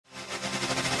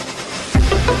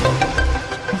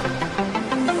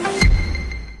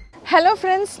Hello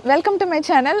friends, welcome to my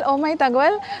channel. Oh my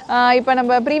Thagaval. இப்போ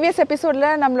நம்ம previous episodeல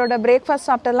நம்மளோட breakfast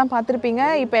சாப்பிட்டதெல்லாம் பார்த்திருப்பீங்க.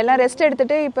 இப்போ எல்லாம் ரெஸ்ட்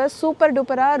எடுத்துட்டு இப்போ சூப்பர்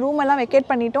டூப்பரா ரூம் எல்லாம் வெக்கேட்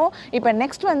பண்ணிட்டோம். இப்போ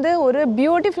நெக்ஸ்ட் வந்து ஒரு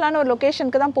பியூட்டிஃபுல்லான ஒரு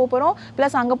லொகேஷனுக்கு தான் போறோம்.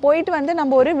 ப்ளஸ் அங்க போயிட்டு வந்து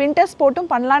நம்ம ஒரு வின்டர் ஸ்போர்ட்டும்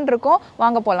பண்ணலாம்னு இருக்கோம்.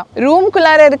 வாங்க போலாம்.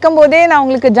 ரூம்க்குள்ளார இருக்கும்போதே நான்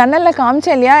உங்களுக்கு ஜன்னல்ல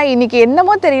காமிச்சேன் இல்லையா, இன்னைக்கு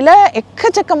என்னமோ தெரியல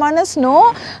எக்கச்சக்கமான ஸ்னோ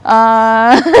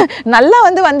நல்லா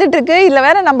வந்துட்டு இருக்கு. இல்ல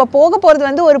வேற நம்ம போக போறது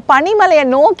வந்து ஒரு பனிமலையை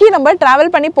நோக்கி நம்ம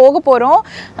டிராவல் பண்ணி போக போறோம்.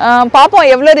 பாப்போம்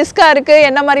எவ்வளவு ரிஸ்கா இருக்கு,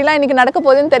 என்ன மாதிரிலாம் இன்னைக்கு நடக்க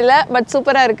போகுதுன்னு தெரியல. பட்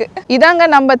சூப்பரா இருக்கு. இதாங்க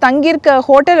நம்ம தங்கியிருக்க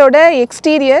ஹோட்டலோட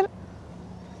எக்ஸ்டீரியர்.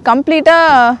 கம்ப்ளீட்டா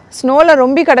ஸ்னோல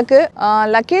ரொம்பி கிடக்கு.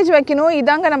 லக்கேஜ் வைக்கணும்.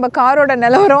 இதாங்க நம்ம காரோட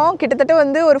நிலவரம். கிட்டத்தட்ட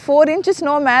வந்து ஒரு 4 inch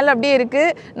ஸ்னோ மேல அப்படியே இருக்கு.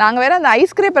 நாங்க வேற அந்த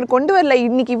ஐஸ் கிரேப்பர் கொண்டு வரல.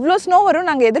 இன்னைக்கு இவ்வளோ ஸ்னோ வரும்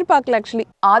நாங்க எதிர்பார்க்கல. ஆக்சுவலி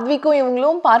ஆத்விக்கும்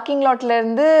இவங்களும் பார்க்கிங் லாட்ல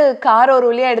இருந்து கார் ஒரு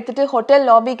வழியா எடுத்துட்டு ஹோட்டல்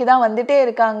லாபிக்கு தான் வந்துட்டே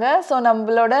இருக்காங்க. ஸோ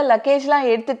நம்மளோட லக்கேஜ்லாம்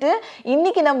எடுத்துட்டு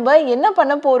இன்னைக்கு நம்ம என்ன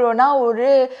பண்ண போறோம்னா ஒரு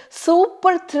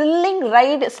சூப்பர் த்ரில்லிங்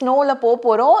ரைடு ஸ்னோல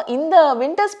போறோம். இந்த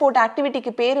வின்டர் ஸ்போர்ட்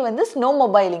ஆக்டிவிட்டிக்கு பேரு வந்து ஸ்னோ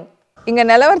மொபைலிங். இங்கே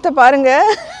நிலவரத்தை பாருங்க,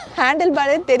 ஹேண்டில்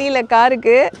பாரே தெரியல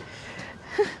காருக்கு.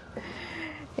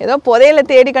 ஏதோ புதையில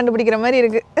தேடி கண்டுபிடிக்கிற மாதிரி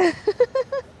இருக்கு.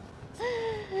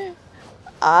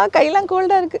 கையெல்லாம்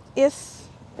கோல்டா இருக்கு. எஸ்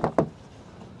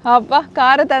அப்பா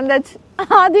காரை தந்தாச்சு.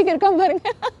 ஆதிக்கு இருக்கா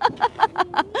பாருங்க.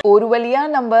 ஒரு வழியா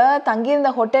நம்ம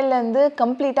தங்கியிருந்த ஹோட்டல்ல இருந்து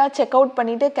கம்ப்ளீட்டா செக் அவுட்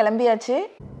பண்ணிட்டு கிளம்பியாச்சு.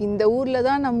 இந்த ஊர்ல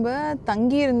தான் நம்ம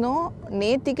தங்கியிருந்தோம்.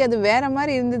 நேத்திக்கு அது வேற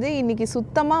மாதிரி இருந்தது. இன்னைக்கு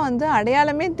சுத்தமா வந்து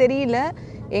அடையாளமே தெரியல.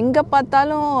 எங்க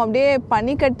பார்த்தாலும் அப்படியே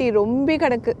பனி கட்டி ரொம்ப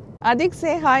கிடக்கு. அதிக்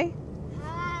சே ஹாய்.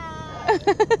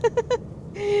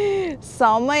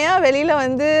 செமையா வெளியில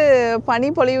வந்து பனி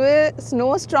பொழிவு, ஸ்னோ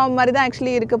ஸ்ட்ராம் மாதிரி தான்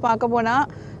ஆக்சுவலி இருக்கு பார்க்க போனா.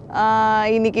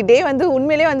 இன்னைக்கு டே வந்து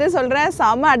உண்மையிலே வந்து சொல்றேன்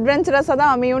செம அட்வென்ச்சரஸா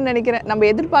தான் அமையும்னு நினைக்கிறேன். நம்ம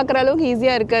எதிர்பார்க்குற அளவுக்கு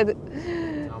ஈஸியா இருக்காது.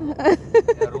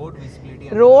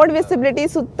 ரோட் விசிபிலிட்டி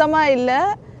சுத்தமா இல்லை.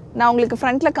 நான் உங்களுக்கு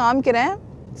ஃப்ரண்ட்ல காமிக்கிறேன்.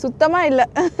 சுத்தமா இல்ல.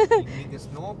 இன்னைக்கு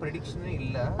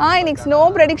ஸ்னோ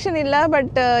ப்ரெடிக்ஷன் இல்ல.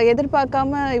 பட்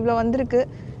எதிர்பார்க்காம இவ்வளோ வந்திருக்கு.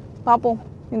 பார்ப்போம்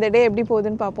இந்த டே எப்படி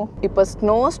போகுதுன்னு பார்ப்போம். இப்போ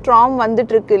ஸ்னோ ஸ்ட்ராம்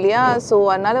வந்துட்டு இருக்கு இல்லையா, ஸோ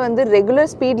அதனால வந்து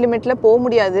ரெகுலர் ஸ்பீட் லிமிட்ல போக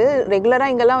முடியாது.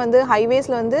 ரெகுலராக இங்கெல்லாம் வந்து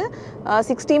ஹைவேஸ்ல வந்து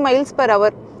 60 miles per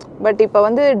hour. பட் இப்போ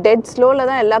வந்து டெட் ஸ்லோல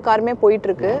தான் எல்லா காருமே போயிட்டு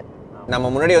இருக்கு. நம்ம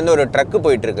முன்னாடி வந்து ஒரு ட்ரக்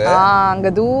போயிட்டு இருக்கு. அங்க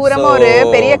தூரமா ஒரு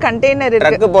பெரிய கண்டெய்னர்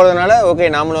இருக்கு. ட்ரக் போறதுனால ஓகே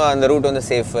நாமளும் அந்த ரூட் வந்து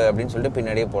சேஃப் அப்படினு சொல்லிட்டு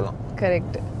பின்னாடியே போலாம்.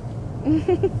 கரெக்ட்.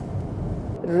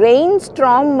 ரெயின்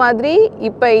ஸ்ட்ராம் மாதிரி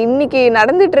இப்போ இன்னைக்கு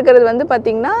நடந்துட்டு இருக்கிறது வந்து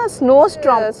பார்த்தீங்கன்னா ஸ்னோ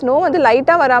ஸ்ட்ராம். ஸ்னோ வந்து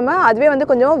லைட்டாக வராமல் அதுவே வந்து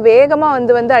கொஞ்சம்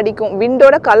வேகமாக வந்து அடிக்கும்.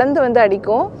 விண்டோட கலந்து வந்து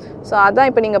அடிக்கும். ஸோ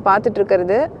அதான் இப்போ நீங்கள் பார்த்துட்டு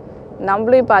இருக்கிறது.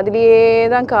 நம்மளும் இப்போ அதுலேயே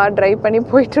தான் கார் டிரைவ் பண்ணி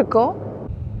போயிட்டுருக்கோம்.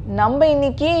 நம்ம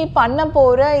இன்னைக்கு பண்ண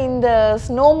போகிற இந்த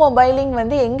ஸ்னோ மொபைலிங்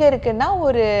வந்து எங்கே இருக்குன்னா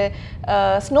ஒரு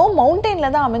ஸ்னோ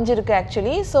மவுண்டெயினில் தான் அமைஞ்சிருக்கு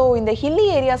ஆக்சுவலி. ஸோ இந்த ஹில்லி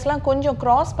ஏரியாஸ்லாம் கொஞ்சம்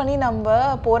க்ராஸ் பண்ணி நம்ம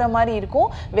போகிற மாதிரி இருக்கும்.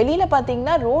 வெளியில்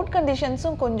பார்த்தீங்கன்னா ரோட்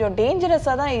கண்டிஷன்ஸும் கொஞ்சம்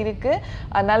டேஞ்சரஸாக தான் இருக்குது.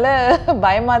 அதனால்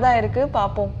பயமாக தான் இருக்குது.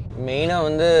 பார்ப்போம். மெயினாக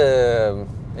வந்து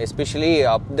especially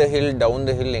up the hill down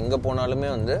the hill எங்கே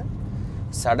போனாலுமே வந்து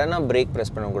சடனாக பிரேக்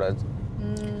ப்ரெஸ் பண்ணக்கூடாது.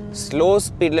 ஸ்லோ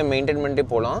ஸ்பீடில் மெயின்டைன் பண்ணிட்டே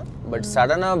போகலாம். பட்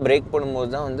சடனாக பிரேக் பண்ணும்போது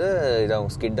தான் வந்து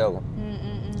இதாகும், ஸ்கிட் ஆகும்.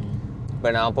 இப்போ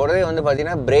நான் போகிறதே வந்து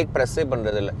பார்த்தீங்கன்னா பிரேக் ப்ரெஸ்ஸே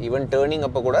பண்ணுறது இல்லை. ஈவன் டேர்னிங்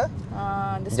அப்போ கூட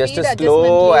ஜஸ்ட் ஸ்லோ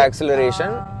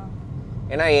ஆக்சிலரேஷன்.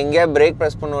 ஏன்னா எங்கேயா பிரேக்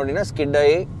ப்ரெஸ் பண்ணோம் அப்படின்னா ஸ்கிட்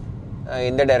ஆகி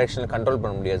எந்த டைரெக்ஷனில் கண்ட்ரோல்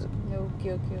பண்ண முடியாது. Okay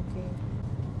okay okay.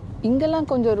 இங்கெல்லாம்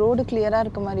கொஞ்சம் ரோடு கிளியராக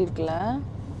இருக்க மாதிரி இருக்குல்ல.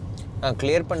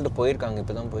 கிளியர் பண்ணிட்டு போயிருக்காங்க.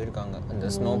 இப்போ தான் போயிருக்காங்க. அந்த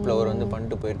ஸ்னோ ப்ளவர் வந்து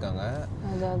பண்ணிட்டு போயிருக்காங்க.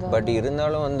 பட்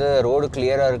இருந்தாலும் வந்து ரோடு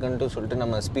கிளியராக இருக்குன்ட்டு சொல்லிட்டு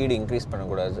நம்ம ஸ்பீடு இன்க்ரீஸ்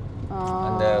பண்ணக்கூடாது.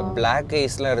 அந்த பிளாக்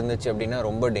ஐஸ்லாம் இருந்துச்சு அப்படின்னா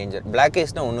ரொம்ப டேஞ்சர். பிளாக்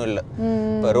ஐஸ்னால் ஒன்றும் இல்லை.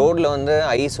 இப்போ ரோடில் வந்து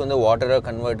ஐஸ் வந்து வாட்டராக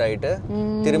கன்வெர்ட் ஆகிட்டு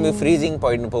திரும்பி ஃப்ரீசிங்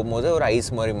பாயிண்ட் போகும்போது ஒரு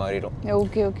ஐஸ் மாதிரி மாறிடும்.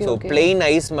 ஸோ பிளெயின்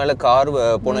ஐஸ் மேலே கார்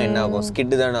போனால் என்ன ஆகும்,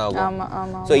 ஸ்கிட்டு தானே ஆகும்.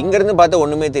 ஸோ இங்கேருந்து பார்த்தா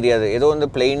ஒன்றுமே தெரியாது, ஏதோ வந்து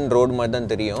பிளெயின் ரோடு மாதிரி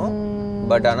தான் தெரியும்.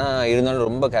 பட் ஆனால் இருந்தாலும்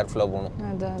ரொம்ப கேர்ஃபுல்லாக போகணும்.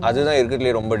 அதுதான்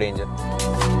இருக்கிறதுலே ரொம்ப டேஞ்சர்.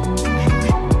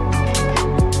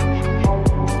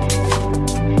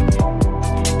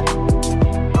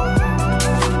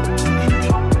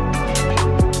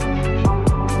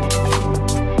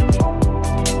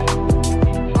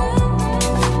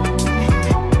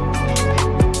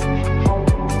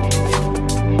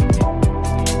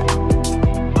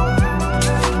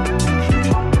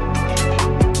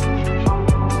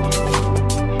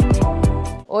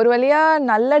 ஒரு வழியாக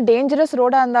நல்ல டேஞ்சரஸ்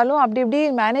ரோடாக இருந்தாலும் அப்படி இப்படி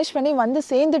மேனேஜ் பண்ணி வந்து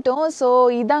சேர்ந்துட்டோம். ஸோ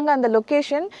இதாங்க அந்த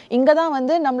லொக்கேஷன். இங்கே தான்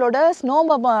வந்து நம்மளோட ஸ்னோ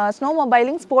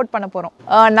மொபைலிங் ஸ்போர்ட் பண்ண போகிறோம்.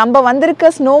 நம்ம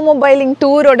வந்திருக்க ஸ்னோ மொபைலிங்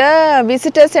டூரோட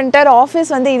விசிட்டர் சென்டர்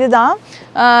ஆஃபீஸ் வந்து இதுதான்.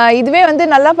 இதுவே வந்து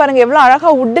நல்லா பாருங்கள் எவ்வளோ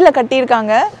அழகாக வுட்டில்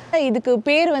கட்டியிருக்காங்க. இதுக்கு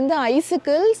பேர் வந்து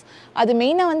ஐசிக்கிள்ஸ். அது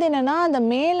மெயினாக வந்து என்னென்னா அந்த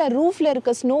மேலே ரூஃபில்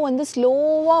இருக்க ஸ்னோ வந்து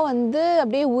ஸ்லோவாக வந்து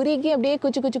அப்படியே உருகி அப்படியே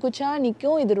குச்சா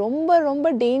நிற்கும். இது ரொம்ப ரொம்ப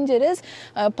டேஞ்சரஸ்.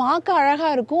 பார்க்க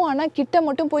அழகாக இருக்கும், ஆனால் கிட்ட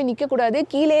மட்டும் போய் நிற்கக்கூடாது.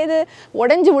 கீழே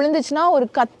உடஞ்சி விழுந்துச்சுன்னா ஒரு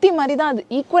கத்தி மாதிரி தான், அது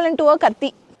ஈக்குவலன் டு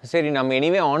கத்தி. சரி, நம்ம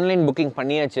எனிவே ஆன்லைன் புக்கிங்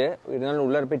பண்ணியாச்சு, இதனால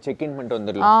உள்ளே போய் செக்இன் பண்ணிட்டு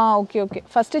வந்துடலாம். ஓகே.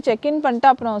 ஃபஸ்ட்டு செக்இன் பண்ணிட்டு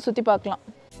அப்புறம் சுற்றி பார்க்கலாம்.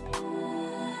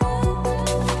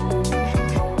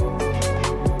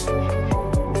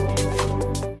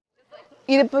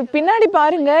 இது இப்போ பின்னாடி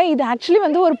பாருங்க, இது ஆக்சுவலி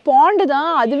வந்து ஒரு பாண்டு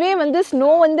தான். அதுவே வந்து ஸ்னோ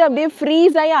வந்து அப்படியே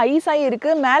ஃப்ரீஸ் ஆகி ஐஸ் ஆகி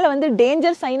இருக்குது. மேலே வந்து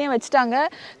டேஞ்சர் சைனே வச்சுட்டாங்க.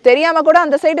 தெரியாமல் கூட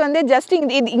அந்த சைடு வந்து ஜஸ்ட்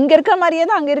இங்கே இருக்கிற மாதிரியே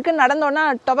தான் அங்கே இருக்குன்னு நடந்தோன்னா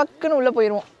டவக்குன்னு உள்ளே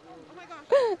போயிடுவோம்.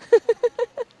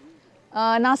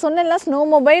 நான் சொன்னேன்ல ஸ்னோ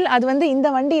மொபைல், அது வந்து இந்த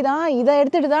வண்டி தான். இதை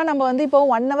எடுத்துகிட்டு தான் நம்ம வந்து இப்போ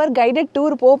 1 hour கைடட்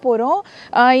டூர் போக போகிறோம்.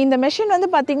 இந்த மெஷின் வந்து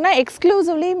பார்த்திங்கன்னா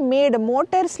எக்ஸ்க்ளூசிவ்லி மேடு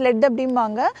மோட்டர் ஸ்லெட்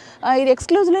அப்படிம்பாங்க. இது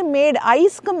எக்ஸ்க்ளூசிவ்லி மேடு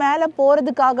ஐஸ்க்கு மேலே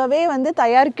போகிறதுக்காகவே வந்து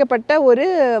தயாரிக்கப்பட்ட ஒரு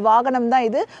வாகனம் தான்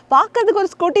இது. பார்க்கறதுக்கு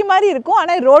ஒரு ஸ்கூட்டி மாதிரி இருக்கும்,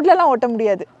 ஆனால் ரோட்லலாம் ஓட்ட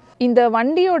முடியாது. இந்த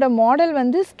வண்டியோட மாடல்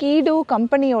வந்து ஸ்கீடோ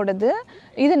கம்பெனியோடது.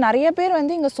 இது நிறைய பேர்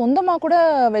வந்து இங்கே சொந்தமாக கூட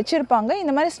வச்சுருப்பாங்க.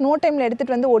 இந்த மாதிரி ஸ்னோ டைமில்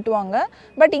எடுத்துகிட்டு வந்து ஓட்டுவாங்க.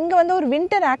 பட் இங்கே வந்து ஒரு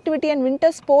வின்டர் ஆக்டிவிட்டி அண்ட்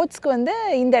வின்டர் ஸ்போர்ட்ஸ்க்கு வந்து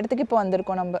இந்த இடத்துக்கு இப்போ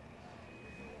வந்திருக்கோம் நம்ம.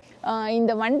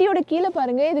 இந்த வண்டியோட கீழே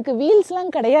பாருங்கள், இதுக்கு வீல்ஸ்லாம்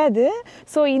கிடையாது.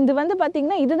 ஸோ இது வந்து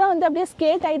பார்த்திங்கன்னா இதுதான் வந்து அப்படியே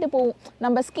ஸ்கேட் ஆகிட்டு போகும்.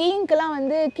 நம்ம ஸ்கீயிங்க்கெலாம்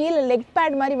வந்து கீழே லெக்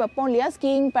பேட் மாதிரி வைப்போம் இல்லையா,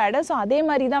 ஸ்கீயிங் பேடு. ஸோ அதே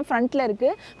மாதிரி தான் ஃப்ரண்ட்டில்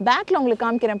இருக்குது. பேக்கில் உங்களுக்கு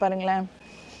காமிக்கிறேன் பாருங்களேன்.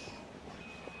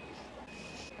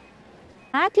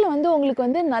 பேக்கில் வந்து உங்களுக்கு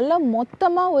வந்து நல்லா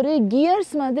மொத்தமாக ஒரு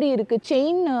கியர்ஸ் மாதிரி இருக்குது,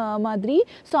 செயின் மாதிரி.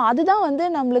 ஸோ அதுதான் வந்து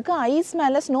நம்மளுக்கு ஐஸ்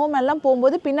மேலே ஸ்னோ மேலாம்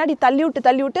போகும்போது பின்னாடி தள்ளி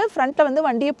விட்டு ஃப்ரண்ட்டில் வந்து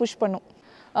வண்டியை புஷ் பண்ணும்.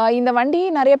 இந்த வண்டி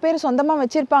நிறைய பேர் சொந்தமாக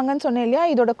வச்சுருப்பாங்கன்னு சொன்னேன் இல்லையா.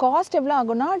 இதோட காஸ்ட் எவ்வளோ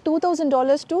ஆகும்னா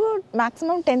 $2,000 to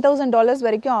மேக்ஸிமம் $10,000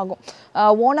 வரைக்கும் ஆகும்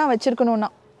ஓனாக வச்சுருக்கணுன்னா.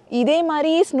 இதே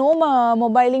மாதிரி ஸ்னோ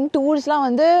மொபைலிங் டூர்ஸ்லாம்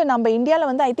வந்து நம்ம இந்தியாவில்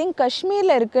வந்து ஐ திங்க்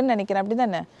காஷ்மீரில் இருக்குதுன்னு நினைக்கிறேன். அப்படி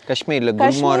தானே?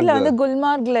 காஷ்மீரில் வந்து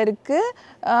குல்மார்கில் இருக்குது.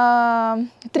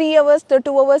 3 hours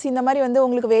 2 hours இந்த மாதிரி வந்து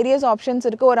உங்களுக்கு வேரியஸ் ஆப்ஷன்ஸ்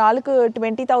இருக்குது. ஒரு ஆளுக்கு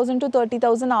 20,000 to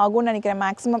 30,000 ஆகும்னு நினைக்கிறேன்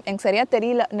மேக்ஸிமம். எனக்கு சரியாக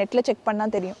தெரியல, நெட்டில் செக்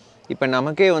பண்ணால் தெரியும். இப்போ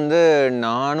நமக்கே வந்து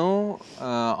நானும்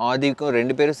ஆதிக்கும்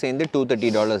 2 பேரும் சேர்ந்து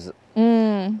 $230.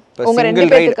 உங்கள் 2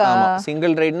 பேருக்கு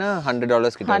சிங்கிள் ரைட்னா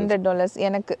 $100 கிட்ட. $100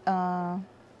 எனக்கு.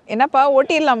 என்னப்பா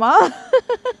ஓட்டிடலாமா?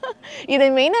 இது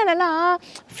மெயினாக என்னென்னா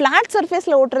ஃப்ளாட்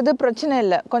சர்ஃபேஸில் ஓட்டுறது பிரச்சனை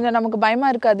இல்லை, கொஞ்சம் நமக்கு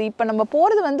பயமாக இருக்காது. இப்போ நம்ம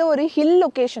போகிறது வந்து ஒரு ஹில்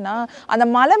லொக்கேஷனாக, அந்த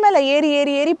மலை மேலே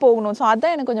ஏறி போகணும். ஸோ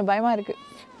அதுதான் எனக்கு கொஞ்சம் பயமாக இருக்குது.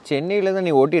 சென்னையில் தான்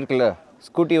நீ ஓட்டியிருக்கல,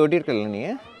 ஸ்கூட்டி ஓட்டியிருக்கல நீ?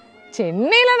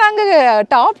 சென்னையில் நாங்கள்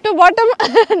top to bottom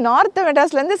north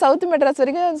மெட்ராஸ்லேருந்து south Madras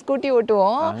வரைக்கும் ஸ்கூட்டி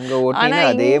ஓட்டுவோம். அங்கே ஓட்டினா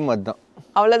அதே மாதிரி தான்,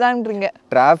 அவ்வளோதான்றீங்க.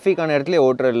 டிராஃபிக்கான இடத்துல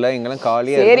ஓட்டுறது இல்லை, இங்கெல்லாம்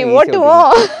காலியாக. சரி ஓட்டுவோம்.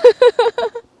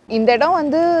 இந்த இடம்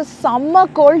வந்து செம்ம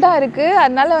கோல்டாக இருக்குது.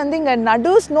 அதனால வந்து இங்கே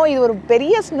நடு ஸ்னோ, இது ஒரு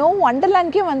பெரிய ஸ்னோ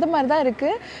வண்டர்லேண்ட்கே வந்த மாதிரி தான்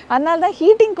இருக்குது. அதனால தான்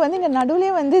ஹீட்டிங்க்கு வந்து இங்கே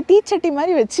நடுவுலேயே வந்து தீச்சட்டி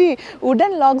மாதிரி வச்சு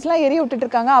உடன் லாக்ஸ்லாம் எரிய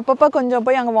விட்டுட்டுருக்காங்க. அப்பப்போ கொஞ்சம்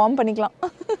போய் அங்கே வார்ம் பண்ணிக்கலாம்.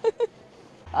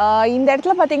 இந்த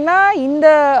இடத்துல பார்த்திங்கன்னா இந்த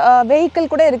வெஹிக்கிள்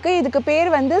கூட இருக்குது. இதுக்கு பேர்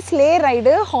வந்து ஸ்லே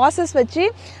ரைடு, ஹார்சஸ் வச்சு.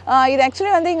 இது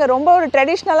ஆக்சுவலி வந்து இங்கே ரொம்ப ஒரு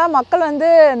ட்ரெடிஷ்னலாக மக்கள் வந்து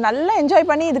நல்லா என்ஜாய்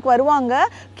பண்ணி இதுக்கு வருவாங்க.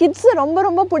 கிட்ஸு ரொம்ப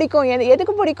ரொம்ப பிடிக்கும்.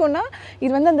 எதுக்கு பிடிக்கும்னா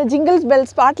இது வந்து அந்த ஜிங்கிள்ஸ்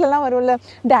பெல்ஸ் பாட்டிலலாம் வரும்ல,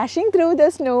 dashing through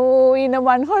the snow in a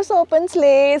 1 horse open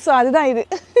sleigh. So அதுதான் இது.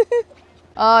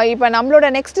 இப்போ நம்மளோட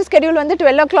நெக்ஸ்ட் ஸ்கெடியூல் வந்து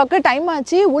 12 o'clock டைம்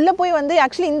ஆச்சு. உள்ளே போய் வந்து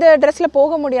ஆக்சுவலி இந்த ட்ரெஸ்ஸில்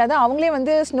போக முடியாது, அவங்களே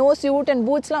வந்து ஸ்னோ சூட் அண்ட்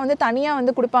பூட்ஸ்லாம் வந்து தனியாக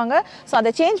வந்து கொடுப்பாங்க. ஸோ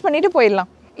அதை சேஞ்ச் பண்ணிவிட்டு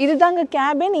போயிடலாம். இதுதாங்க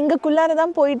கேபின். இங்கக்குள்ளார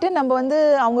தான் போயிட்டு நம்ம வந்து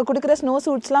அவங்க கொடுக்குற ஸ்னோ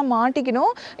சூட்ஸ்லாம்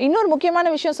மாட்டிக்கணும். இன்னொரு முக்கியமான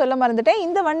விஷயம் சொல்ல மறந்துட்டேன்.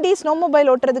 இந்த வண்டி ஸ்னோ மொபைல்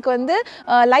ஓட்டுறதுக்கு வந்து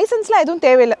லைசன்ஸ்லாம் எதுவும்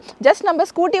தேவையில்லை. ஜஸ்ட் நம்ம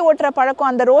ஸ்கூட்டி ஓட்டுற பழக்கம்,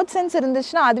 அந்த ரோட் சென்ஸ்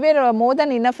இருந்துச்சுன்னா அதுவே மோர்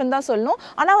தென் இனஃப்னு தான் சொல்லணும்.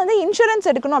 ஆனால் வந்து இன்சூரன்ஸ்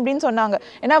எடுக்கணும் அப்படின்னு சொன்னாங்க.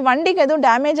 ஏன்னா வண்டிக்கு எதுவும்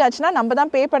டேமேஜ் ஆச்சுன்னா நம்ம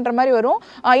தான் பே பண்ணுற மாதிரி வரும்.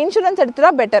 இன்சூரன்ஸ்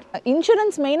எடுத்துட்டா பெட்டர்.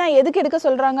 இன்சூரன்ஸ் மெயினாக எதுக்கு எடுக்க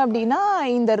சொல்கிறாங்க அப்படின்னா,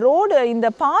 இந்த ரோடு, இந்த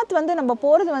பாத் வந்து நம்ம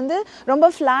போகிறது வந்து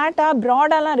ரொம்ப ஃப்ளாட்டாக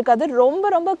ப்ராடாலாம் இருக்காது. ரொம்ப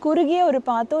ரொம்ப குறுகிய ஒரு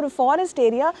பாத், ஒரு ஃபாரஸ்ட்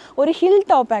ஏரியா, ஒரு ஹில்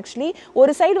டாப். ஆக்சுவலி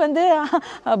ஒரு சைடு வந்து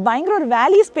பயங்கர ஒரு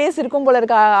வேலி ஸ்பேஸ் இருக்கும் போல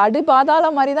இருக்கு, அடி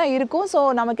பாதாள மாதிரி தான் இருக்கும். ஸோ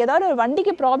நமக்கு ஏதாவது ஒரு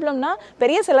வண்டிக்கு ப்ராப்ளம்னா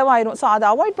பெரிய செலவாயிரும். ஸோ அதை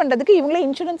அவாய்ட் பண்ணுறதுக்கு இவங்களே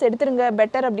இன்சூரன்ஸ் எடுத்துருங்க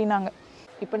பெட்டர் அப்படின்னாங்க.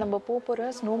 இப்போ நம்ம போகிற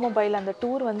ஸ்னோ மொபைல் அந்த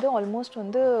டூர் வந்து ஆல்மோஸ்ட்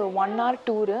வந்து 1 hour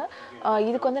டூரு.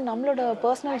 இதுக்கு வந்து நம்மளோட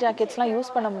பர்சனல் ஜாக்கெட்ஸ்லாம் யூஸ்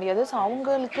பண்ண முடியாது. ஸோ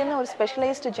அவங்களுக்குன்னு ஒரு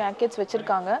ஸ்பெஷலைஸ்டு ஜாக்கெட்ஸ்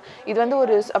வச்சுருக்காங்க. இது வந்து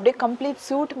ஒரு அப்படியே கம்ப்ளீட்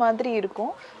சூட் மாதிரி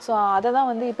இருக்கும். ஸோ அதை தான்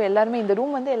வந்து இப்போ எல்லாருமே இந்த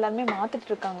ரூம் வந்து எல்லாருமே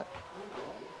மாற்றிட்டு இருக்காங்க.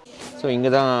 ஸோ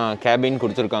இங்கே தான் கேபின்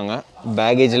கொடுத்துருக்காங்க,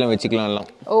 பேகேஜ்லாம்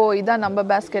வச்சுக்கலாம். ஓ, இதான் நம்ம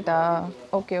பேஸ்கெட்டா?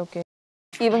 Okay okay.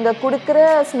 இவங்க கொடுக்குற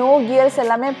ஸ்னோ கியர்ஸ்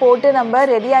எல்லாமே போட்டு நம்ம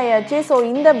ரெடி ஆயாச்சு. ஸோ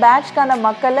இந்த பேட்ச்க்கான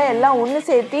மக்களை எல்லாம் ஒன்று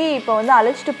சேர்த்து இப்போ வந்து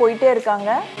அழைச்சிட்டு போயிட்டே இருக்காங்க.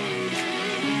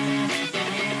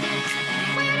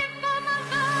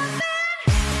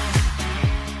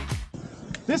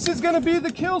 This is going to be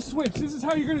the kill switch. This is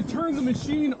how you're going to turn the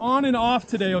machine on and off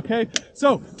today, okay? So,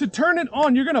 to turn it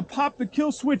on, you're going to pop the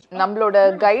kill switch. நம்மளோட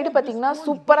guide பாத்தீங்கன்னா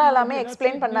சூப்பரா எல்லாமே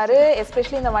explain பண்ணாரு.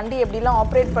 Especially இந்த வண்டி எப்படிலாம்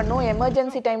operate பண்ணும்,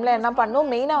 emergency டைம்ல என்ன பண்ணும்,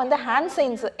 மெயினா வந்து ஹேண்ட்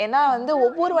சைன்ஸ். ஏன்னா வந்து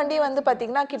ஒவ்வொரு வண்டியும் வந்து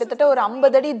பாத்தீங்கன்னா கிட்டத்தட்ட ஒரு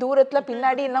 50 அடி தூரத்துல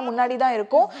பின்னாடி இல்ல முன்னாடி தான்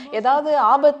இருக்கும். ஏதாவது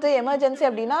ஆபத்து எமர்ஜென்சி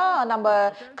அப்படின்னா நம்ம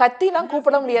கத்திலாம்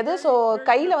கூப்பிட முடியாது. ஸோ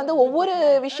கையில வந்து ஒவ்வொரு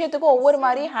விஷயத்துக்கும் ஒவ்வொரு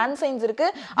மாதிரி ஹேண்ட் சைன்ஸ் இருக்கு.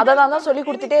 அதை தான் சொல்லி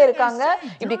கொடுத்துட்டே இருக்காங்க.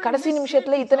 இப்படி கடைசி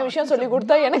நிமிஷத்துல இத்தனை விஷயம் சொல்லி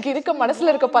கொடுத்தா எனக்கு இருக்க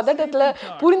மனசுல இருக்க பதட்டத்துல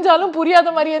புரிஞ்சாலும்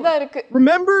புரியாத மாதிரியே தான் இருக்கு.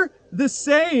 Remember the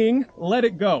saying, let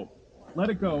it go. Let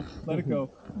it go. Let it go.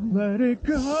 Let it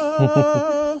go.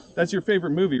 That's your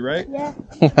favorite movie, right?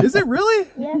 Yeah. Is it really?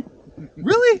 Yeah.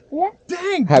 Really? Yeah.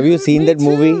 Dang. Have you seen that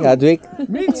movie, Advik?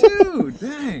 Me too.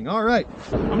 Dang. All right.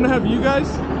 I'm going to have you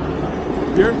guys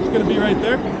here. It's going to be right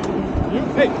there. You?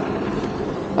 Hey.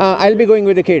 I'll be going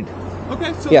with the kid. Okay,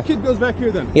 so the kid goes back here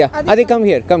then. Yeah. Adi, come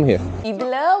here. Come here.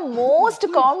 இதுல most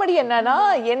comedy என்னன்னா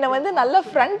என்ன வந்து நல்ல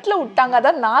ஃப்ரண்ட்ல விட்டாங்க.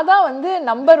 அதான் நான் தான் வந்து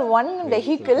நம்பர் 1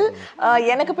 வெஹிக்கிள்.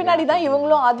 எனக்கு பின்னாடி தான்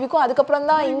இவங்களும் ஆத்விக்கும், அதுக்கப்புறம்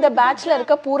தான் இந்த பேட்ச்ல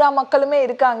இருக்க பூரா மக்களுமே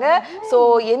இருக்காங்க. ஸோ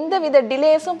எந்த வித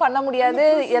டிலேஸும் பண்ண முடியாது.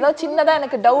 ஏதோ சின்னதாக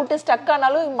எனக்கு டவுட்டு ஸ்டக்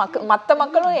ஆனாலும் மற்ற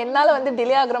மக்களும் என்னால் வந்து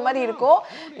டிலே ஆகுற மாதிரி இருக்கும்.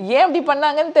 ஏன் அப்படி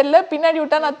பண்ணாங்கன்னு தெரியல. பின்னாடி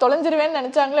விட்டா நான் தொலைஞ்சிருவேன்னு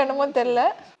நினச்சாங்களோ என்னமோ தெரியல.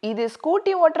 இது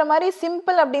ஸ்கூட்டி ஓட்டுற மாதிரி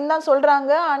சிம்பிள் அப்படின்னு தான்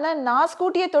சொல்கிறாங்க. ஆனால் நான்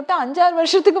ஸ்கூட்டியை தொட்டு 5-6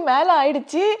 வருஷத்துக்கு மேலே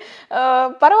ஆயிடுச்சு.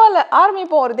 பரவாயில்ல,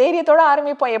 ஆரம்பிப்போம், ஒரு தைரியத்தோடு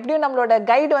ஆரம்பிப்போம். எப்படியும் நம்மளோட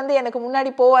கைடு வந்து எனக்கு முன்னாடி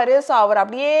போவார். ஸோ அவர்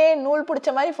அப்படியே நூல் பிடிச்ச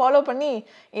மாதிரி ஃபாலோ பண்ணி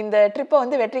இந்த ட்ரிப்பை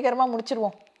வந்து வெற்றிகரமாக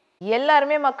முடிச்சிருவோம்.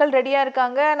 எல்லாருமே மக்கள் ரெடியாக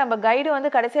இருக்காங்க. நம்ம கைடு வந்து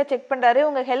கடைசியாக செக் பண்ணுறாரு.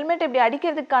 உங்கள் ஹெல்மெட் இப்படி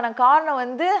அடிக்கிறதுக்கான காரணம்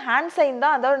வந்து ஹேண்ட் சைன்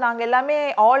தான். அதாவது நாங்கள் எல்லாமே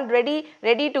ஆல்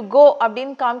ரெடி டு கோ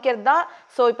அப்படின்னு காமிக்கிறது தான்.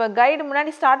 ஸோ இப்போ கைடு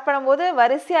முன்னாடி ஸ்டார்ட் பண்ணும்போது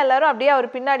வரிசையாக எல்லாரும் அப்படியே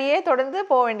அவர் பின்னாடியே தொடர்ந்து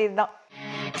போக வேண்டியது தான்.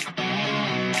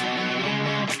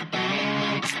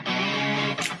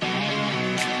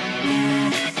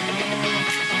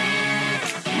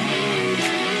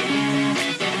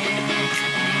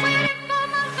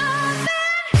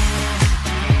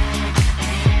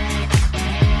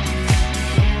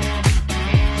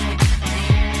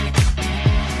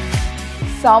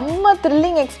 செம்ம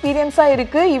த்ரில்லிங் எக்ஸ்பீரியன்ஸாக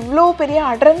இருக்குது. இவ்வளோ பெரிய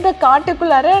அடர்ந்த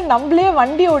காட்டுக்குள்ளார நம்மளே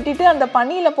வண்டி ஓட்டிட்டு அந்த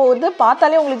பனியில் போகிறது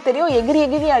பார்த்தாலே உங்களுக்கு தெரியும்.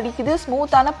 எகிரி அடிக்குது.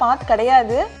 ஸ்மூத்தான பாத்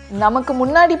கிடையாது. நமக்கு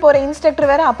முன்னாடி போகிற இன்ஸ்ட்ரக்டர்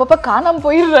வேறு அப்பப்போ காணாமல்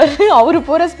போயிடுறாரு. அவர்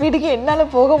போகிற ஸ்பீடுக்கு என்னால்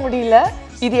போக முடியல.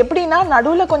 இது எப்படின்னா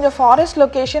நடுவில் கொஞ்சம் ஃபாரஸ்ட்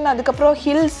லொக்கேஷன், அதுக்கப்புறம்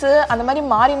ஹில்ஸு, அந்த மாதிரி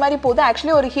மாறி போகுது.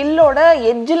 ஆக்சுவலி ஒரு ஹில்லோட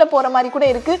எட்ஜில் போகிற மாதிரி கூட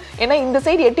இருக்குது. ஏன்னா இந்த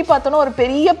சைடு எட்டி பார்த்தோன்னா ஒரு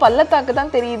பெரிய பள்ளத்தாக்கு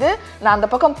தான் தெரியுது. நான் அந்த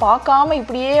பக்கம் பார்க்காம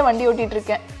இப்படியே வண்டி ஓட்டிகிட்டு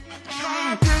இருக்கேன்.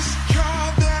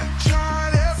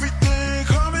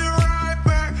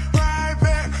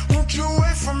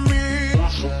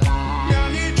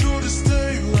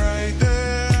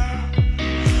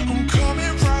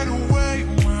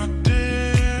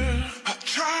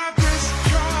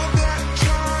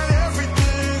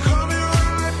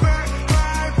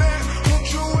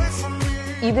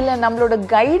 இதில் நம்மளோட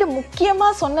கைடு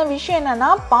முக்கியமாக சொன்ன விஷயம் என்னென்னா,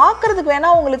 பார்க்குறதுக்கு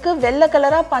வேணால் உங்களுக்கு வெள்ளை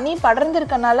கலராக பனி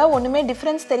படர்ந்துருக்கனால ஒன்றுமே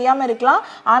டிஃப்ரென்ஸ் தெரியாமல் இருக்கலாம்.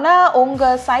 ஆனால்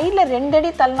உங்கள் சைடில் 2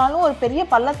 அடி தள்ளினாலும் ஒரு பெரிய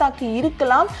பள்ளத்தாக்கு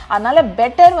இருக்கலாம். அதனால்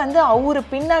பெட்டர் வந்து அவரு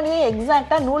பின்னாடியே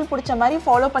எக்ஸாக்டாக நூல் பிடிச்ச மாதிரி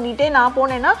ஃபாலோ பண்ணிகிட்டே நான்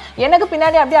போனேன்னா எனக்கு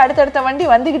பின்னாடி அப்படியே அடுத்தடுத்த வண்டி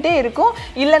வந்துக்கிட்டே இருக்கும்.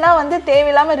 இல்லைனா வந்து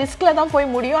தேவையில்லாமல் ரிஸ்கில் தான்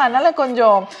போய் முடியும். அதனால்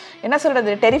கொஞ்சம் என்ன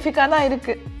சொல்கிறது, டெரிஃபிக்காக தான்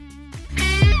இருக்குது.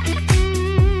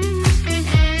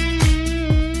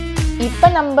 இப்போ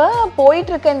நம்ம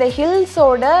போயிட்டுருக்க இந்த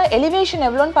ஹில்ஸோட எலிவேஷன்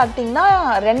எவ்வளோன்னு பார்த்தீங்கன்னா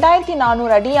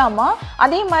 2400 அடியாமா.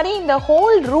 அதே மாதிரி இந்த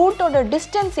ஹோல் ரூட்டோட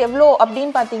டிஸ்டன்ஸ் எவ்வளோ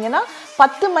அப்படின்னு பார்த்தீங்கன்னா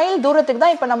 10 மைல் தூரத்துக்கு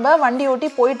தான் இப்போ நம்ம வண்டி ஓட்டி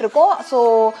போயிட்டுருக்கோம். ஸோ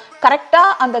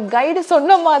கரெக்டாக அந்த கைடு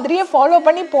சொன்ன மாதிரியே ஃபாலோ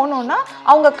பண்ணி போனோன்னா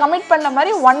அவங்க கமிட் பண்ண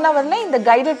மாதிரி 1 ஹவரில் இந்த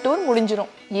கைடட் டூர்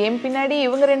முடிஞ்சிடும். ஏன் பின்னாடி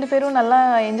இவங்க 2 பேரும் நல்லா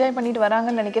என்ஜாய் பண்ணிட்டு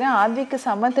வராங்கன்னு நினைக்கிறேன். ஆத்விக்கு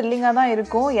செம்ம த்ரில்லிங்காக தான்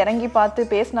இருக்கும். இறங்கி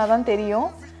பார்த்து பேசினா தான் தெரியும்.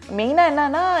 மெயினாக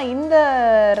என்னன்னா இந்த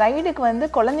ரைடுக்கு வந்து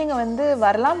குழந்தைங்க வந்து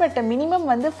வரலாம். பட் மினிமம்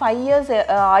வந்து 5 இயர்ஸ்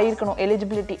ஆயிருக்கணும்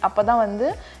எலிஜிபிலிட்டி. அப்போ தான் வந்து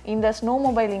இந்த ஸ்னோ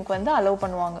மொபைலிங்க்கு வந்து அலோவ்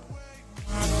பண்ணுவாங்க.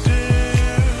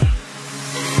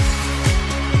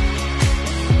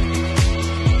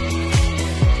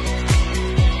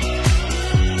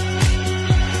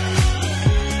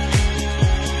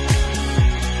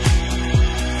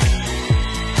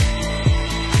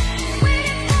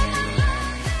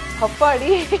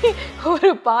 அப்பாடி, ஒரு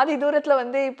பாதி தூரத்தில்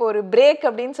வந்து இப்போ ஒரு பிரேக்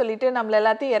அப்படின்னு சொல்லிட்டு நம்மள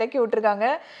எல்லாத்தையும் இறக்கி விட்டுருக்காங்க.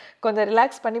 கொஞ்சம்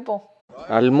ரிலாக்ஸ் பண்ணிப்போம்.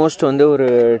 ஆல்மோஸ்ட் வந்து ஒரு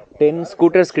 10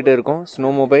 ஸ்கூட்டர்ஸ் கிட்ட இருக்கும்.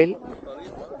 ஸ்னோ மொபைல்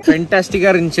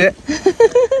ஃபென்டாஸ்டிக்காக இருந்துச்சு.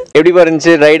 எப்படி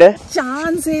இருந்துச்சு ரைடு?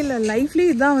 சான்ஸே இல்லை. லைஃப்ல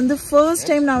இதுதான் வந்து ஃபர்ஸ்ட்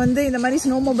டைம் நான் வந்து இந்த மாதிரி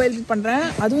ஸ்னோ மொபைல் பண்றேன்.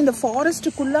 அதுவும் இந்த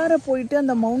ஃபாரஸ்ட்டுக்குள்ளார போயிட்டு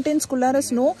அந்த மவுண்டன்ஸ்குள்ளார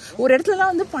ஸ்னோ ஒரு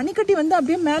இடத்துலலாம் வந்து பனிக்கட்டி வந்து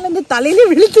அப்படியே மேல இருந்து தலையில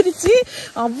விழுந்துருச்சு.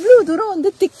 அவ்வளோ தூரம்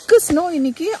வந்து திக்கு ஸ்னோ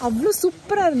இன்னைக்கு. அவ்வளோ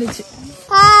சூப்பரா இருந்துச்சு.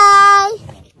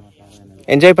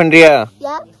 என்ஜாய் பண்றியா?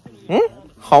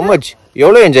 How much?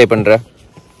 எவ்வளவு என்ஜாய் பண்ற?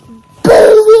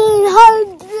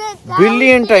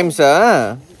 Billion times.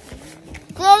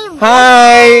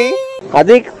 Hi.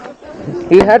 Adik,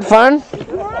 you had fun?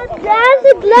 That's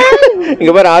a glove.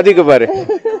 இங்க பாரு ஆதிக்கு பாரு.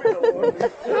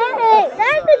 Hey,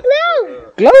 that's a glove.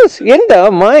 Close. எந்த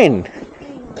mine?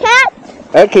 Cat.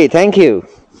 Okay, thank you.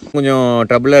 கொஞ்சம்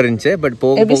ட்ரபிளா இருந்துச்சு பட்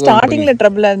போக எப்படி ஸ்டார்டிங்ல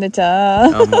ட்ரபிளா இருந்துச்சா?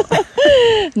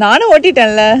 நானும்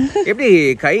ஓட்டிட்டேன்ல. எப்படி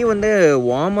கை வந்து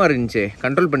வார்மா இருந்துச்சு,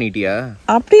 கண்ட்ரோல் பண்ணிட்டியா?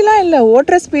 அப்படிலாம் இல்ல,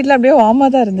 ஓட்டுற ஸ்பீட்ல அப்படியே வார்மா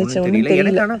தான் இருந்துச்சு. ஒண்ணும் தெரியல.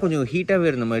 எனக்கு ஆனா கொஞ்சம் ஹீட்டாவே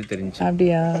இருந்த மாதிரி தெரிஞ்சுச்சு.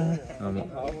 அப்படியா? ஆமா.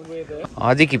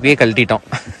 ஆதிக்கு இப்பயே கழட்டிட்டோம்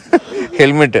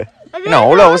ஹெல்மெட். என்ன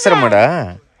அவ்வளவு அவசரமாடா?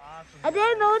 I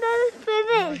didn't know that was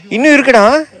finished. இன்னும் இருக்குடா,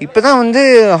 இப்பதான் வந்து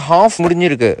half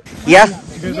முடிஞ்சிருக்கு. Yeah.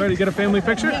 You guys ready to get a family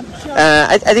picture?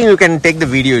 I think you can take the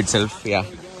video itself. Yeah.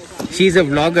 She's a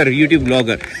vlogger, YouTube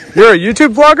vlogger. You're a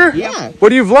YouTube vlogger? Yeah. What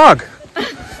do you vlog?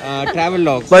 Travel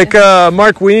vlogs. Like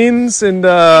Mark Wiens and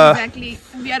Exactly.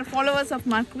 We are followers of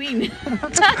Mark Queen.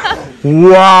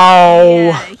 Wow.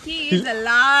 He eats a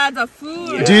lot of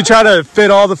food. Do you try to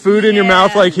fit all the food in your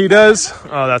mouth like he does?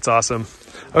 Oh, that's awesome.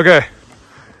 Okay.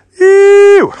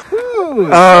 Ew.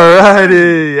 Alrighty.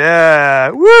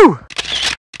 Yeah. Woo.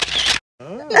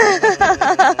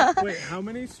 Wait, how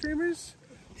many streamers?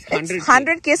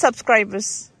 100k subscribers.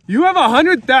 You have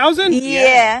 100,000?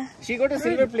 Yeah. She got a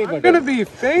silver play I'm button. gonna be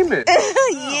famous.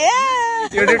 Yeah.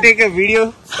 You have to take a video.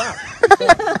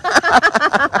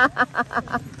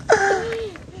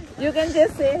 You can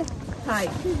just say hi.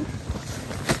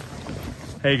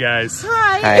 Hey guys.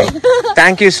 Hi. Hi.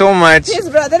 Thank you so much. His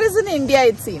brother is in India,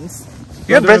 it seems.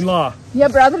 Your Brother-in-law. Your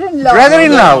brother-in-law.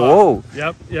 brother-in-law. Whoa.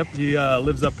 Yep. He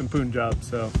lives up in Punjab,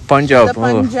 so. Punjab. The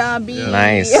Punjabi. Oh.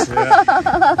 Nice.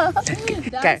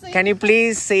 Dancing. Can you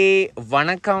please say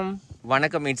vanakkam?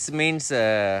 Vanakkam, it means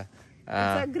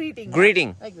It's a greeting. greeting.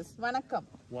 Like this. Vanakkam.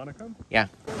 Wanna come? Yeah.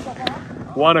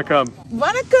 Wanna come.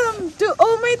 Vanakkam to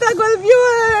Oh My Thagaval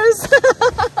viewers.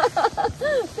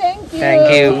 Thank you. Thank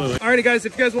you. Alrighty guys,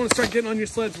 if you guys want to start getting on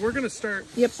your sleds, we're gonna start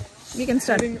Yep. We can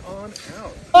start. heading on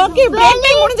out. Okay, break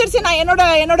time முடிஞ்சிருச்சு. நான்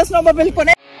என்னோட snowmobile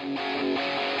போனேன்.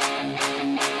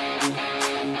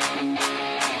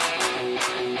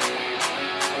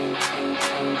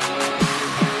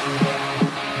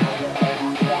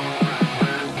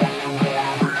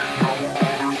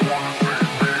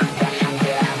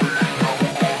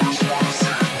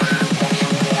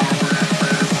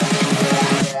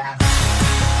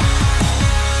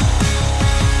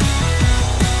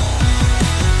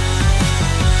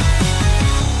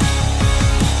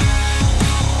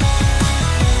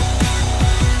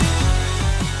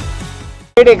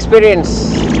 Great experience.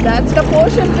 That's the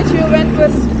portion which you went for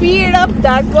speed up.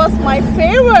 That was my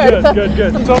favorite.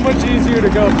 Good. So much easier to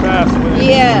go fast when it's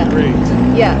Yeah. great.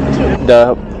 Yeah, true. The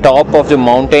top of the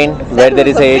mountain where there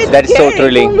is a edge, that is so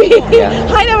thrilling. Yeah.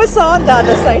 I never saw on the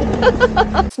other side.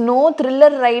 Snow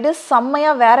thriller ride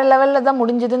செம்மையா வேற லெவல்ல தான்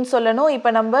முடிஞ்சதுன்னு சொல்லணும்.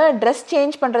 இப்போ நம்ம dress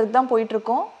change பண்றதுக்கு தான் போயிட்டு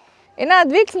இருக்கோம். என்ன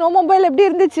அத்விக், ஸ்னோ மொபைல் எப்படி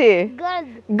இருந்துச்சு?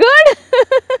 குட்.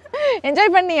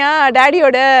 என்ஜாய் பண்ணியா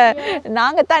டாடியோட?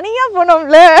 நாங்க தனியா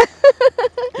போனோம்ல.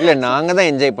 இல்ல நாங்க தான்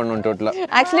என்ஜாய் பண்ணோம் டோட்டலா.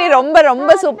 ஆக்சுவலி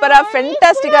ரொம்ப சூப்பரா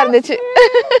ஃபென்டாஸ்டிக்கா இருந்துச்சு.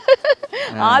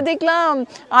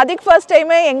 ஆதிக் ஃபர்ஸ்ட்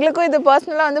டைம், எங்களுக்கும் இது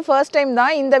பர்சனலா வந்து ஃபர்ஸ்ட் டைம்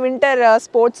தான் இந்த வின்டர்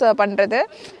ஸ்போர்ட்ஸ் பண்றது.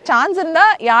 சான்ஸ் இருந்தா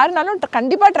யாருனாலும்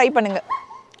கண்டிப்பா ட்ரை பண்ணுங்க.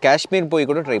 காஷ்மீர் போய்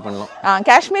கூட ட்ரை பண்ணலாம்.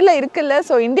 காஷ்மீர்ல இருக்குல்ல,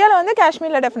 ஸோ இந்தியாவில் வந்து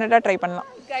காஷ்மீர்ல டெஃபினட்டா ட்ரை பண்ணலாம்.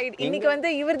 கைட் இன்னைக்கு வந்து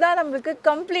இவர் தான் நம்மளுக்கு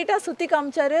கம்ப்ளீட்டா சுத்தி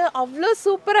காமிச்சாரு. அவ்வளோ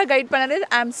சூப்பரா கைட் பண்ணாரு.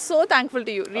 ஐ am so thankful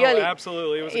to you really.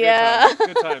 Absolutely. It was a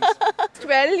good time.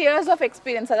 12 years of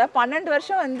experience. அதாவது 12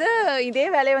 வருஷம் வந்து இதே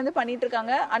வேலையை வந்து பண்ணிட்டு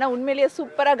இருக்காங்க. ஆனா உண்மையிலேயே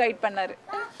சூப்பரா கைட் பண்ணாரு.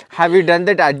 Have you done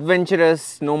that adventurous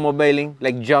snowmobiling,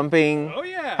 like jumping? Oh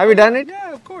yeah. Have you done it?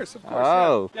 Yeah, of course.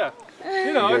 Oh. Yeah.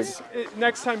 You know,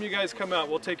 next time you guys come out,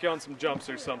 we'll take you on some jumps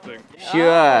or something.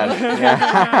 Sure. Yeah.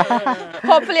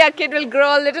 Hopefully our kid will grow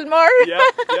a little more.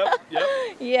 Yep.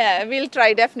 Yeah, we'll try.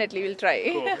 Definitely we'll try.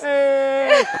 Cool.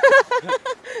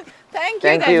 Thank you.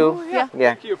 Thank guys. you. Yeah.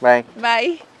 Yeah. Bye. Bye.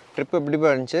 Trip எப்படி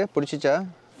இருந்துச்சு? பிடிச்சிச்சா?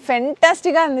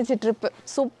 ஃபென்டாஸ்டிக்காக இருந்துச்சு trip,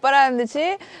 சூப்பராக இருந்துச்சு.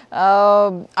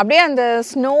 அப்படியே அந்த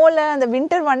ஸ்னோவில் அந்த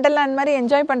winter wonderland மாதிரி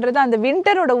enjoy பண்ணுறது, அந்த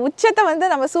வின்டரோட உச்சத்தை வந்து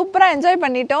நம்ம சூப்பராக என்ஜாய்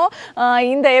பண்ணிட்டோம்.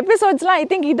 இந்த எபிசோட்ஸ்லாம் ஐ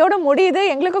திங்க் இதோட முடியுது.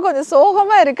 எங்களுக்கும் கொஞ்சம்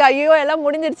சோகமாக இருக்குது, ஐயோ எல்லாம்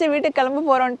முடிஞ்சிருச்சு வீட்டுக்கு கிளம்ப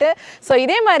போகிறோன்ட்டு. ஸோ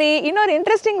இதே மாதிரி இன்னொரு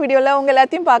இன்ட்ரெஸ்டிங் வீடியோவில் உங்கள்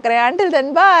எல்லாத்தையும் பார்க்குறேன். until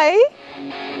then bye.